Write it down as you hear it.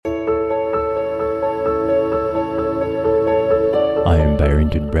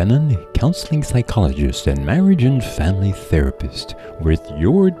Barrington Brennan, counseling psychologist and marriage and family therapist, with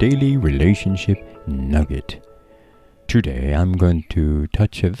your daily relationship nugget. Today I'm going to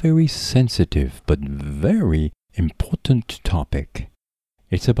touch a very sensitive but very important topic.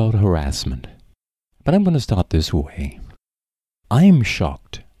 It's about harassment. But I'm going to start this way. I'm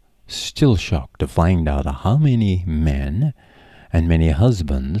shocked, still shocked, to find out how many men and many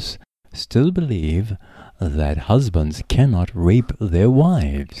husbands still believe that husbands cannot rape their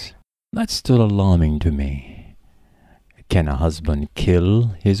wives. That's still alarming to me. Can a husband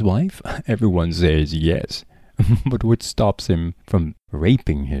kill his wife? Everyone says yes. But what stops him from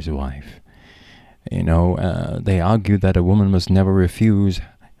raping his wife? They argue that a woman must never refuse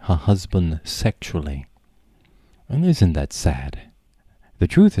her husband sexually. And isn't that sad? The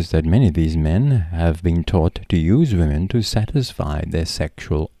truth is that many of these men have been taught to use women to satisfy their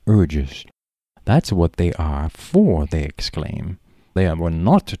sexual urges. That's what they are for, they exclaim. They were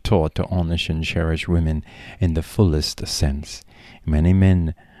not taught to honor and cherish women in the fullest sense. Many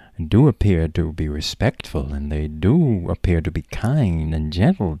men do appear to be respectful, and they do appear to be kind and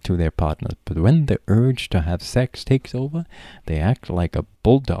gentle to their partners, but when the urge to have sex takes over, they act like a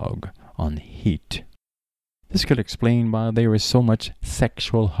bulldog on heat. This could explain why there is so much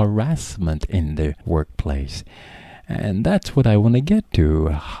sexual harassment in the workplace. And that's what I want to get to.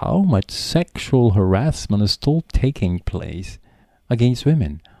 How much sexual harassment is still taking place against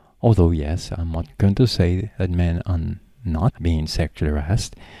women. Although, yes, I'm not going to say that men are not being sexually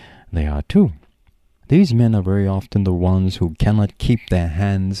harassed. They are too. These men are very often the ones who cannot keep their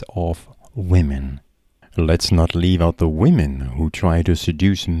hands off women. Let's not leave out the women who try to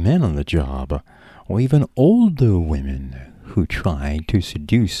seduce men on the job, or even older women who try to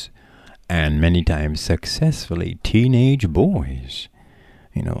seduce, and many times successfully, teenage boys.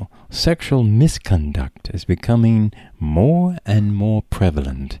 Sexual misconduct is becoming more and more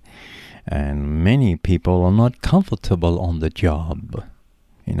prevalent, and many people are not comfortable on the job.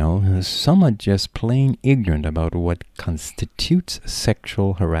 Some are just plain ignorant about what constitutes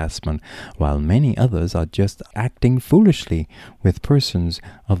sexual harassment, while many others are just acting foolishly with persons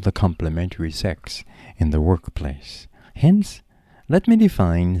of the complementary sex in the workplace. Hence, let me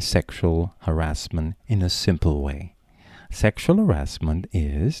define sexual harassment in a simple way. Sexual harassment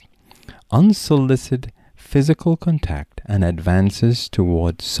is unsolicited physical contact and advances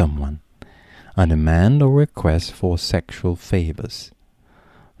towards someone, a demand or request for sexual favors,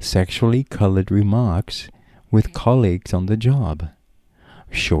 sexually colored remarks with colleagues on the job,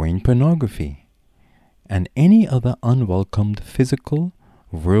 showing pornography, and any other unwelcomed physical,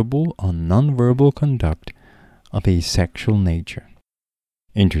 verbal, or nonverbal conduct of a sexual nature.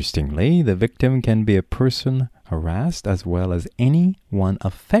 Interestingly, the victim can be a person harassed as well as anyone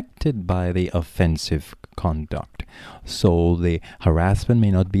affected by the offensive conduct. So the harassment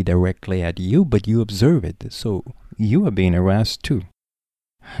may not be directly at you, but you observe it, so you are being harassed too.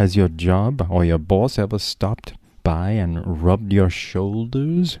 Has your job or your boss ever stopped by and rubbed your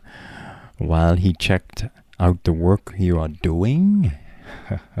shoulders while he checked out the work you are doing?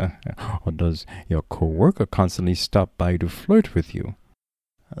 Or does your coworker constantly stop by to flirt with you?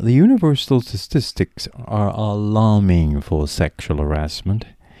 The universal statistics are alarming for sexual harassment.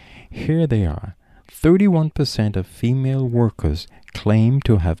 Here they are. 31% of female workers claim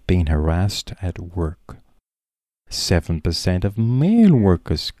to have been harassed at work. 7% of male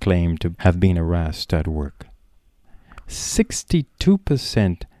workers claim to have been harassed at work.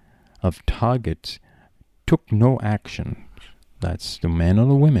 62% of targets took no action. That's the men or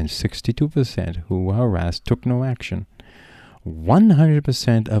the women. 62% who were harassed took no action.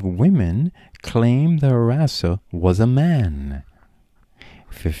 100% of women claim the harasser was a man.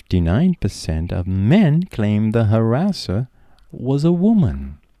 59% of men claim the harasser was a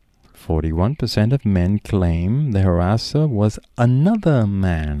woman. 41% of men claim the harasser was another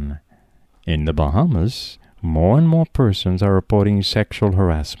man. In the Bahamas, more and more persons are reporting sexual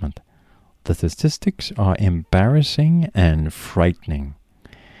harassment. The statistics are embarrassing and frightening.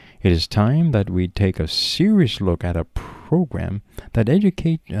 It is time that we take a serious look at a program that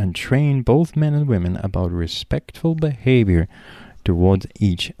educates and trains both men and women about respectful behavior towards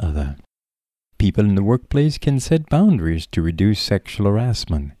each other. People in the workplace can set boundaries to reduce sexual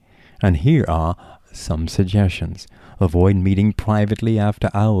harassment. And here are some suggestions. Avoid meeting privately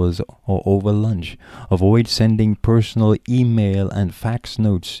after hours or over lunch. Avoid sending personal email and fax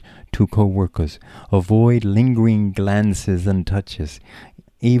notes to co-workers. Avoid lingering glances and touches.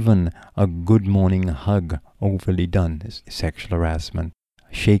 Even a good morning hug overly done is sexual harassment.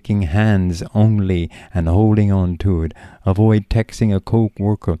 Shaking hands only and holding on to it. Avoid texting a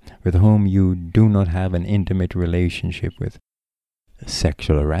co-worker with whom you do not have an intimate relationship with.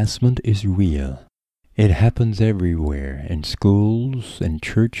 Sexual harassment is real. It happens everywhere, in schools, in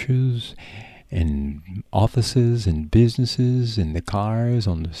churches, in offices, in businesses, in the cars,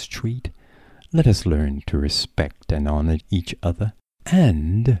 on the street. Let us learn to respect and honor each other,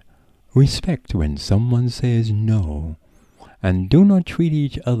 and respect when someone says no. And do not treat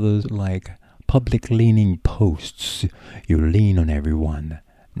each other like public leaning posts. You lean on everyone.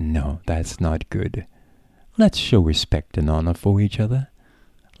 No, that's not good. Let's show respect and honor for each other.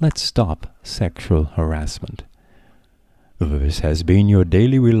 Let's stop sexual harassment. This has been your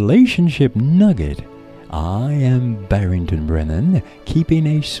daily relationship nugget. I am Barrington Brennan, keeping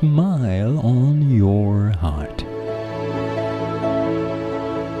a smile on your heart.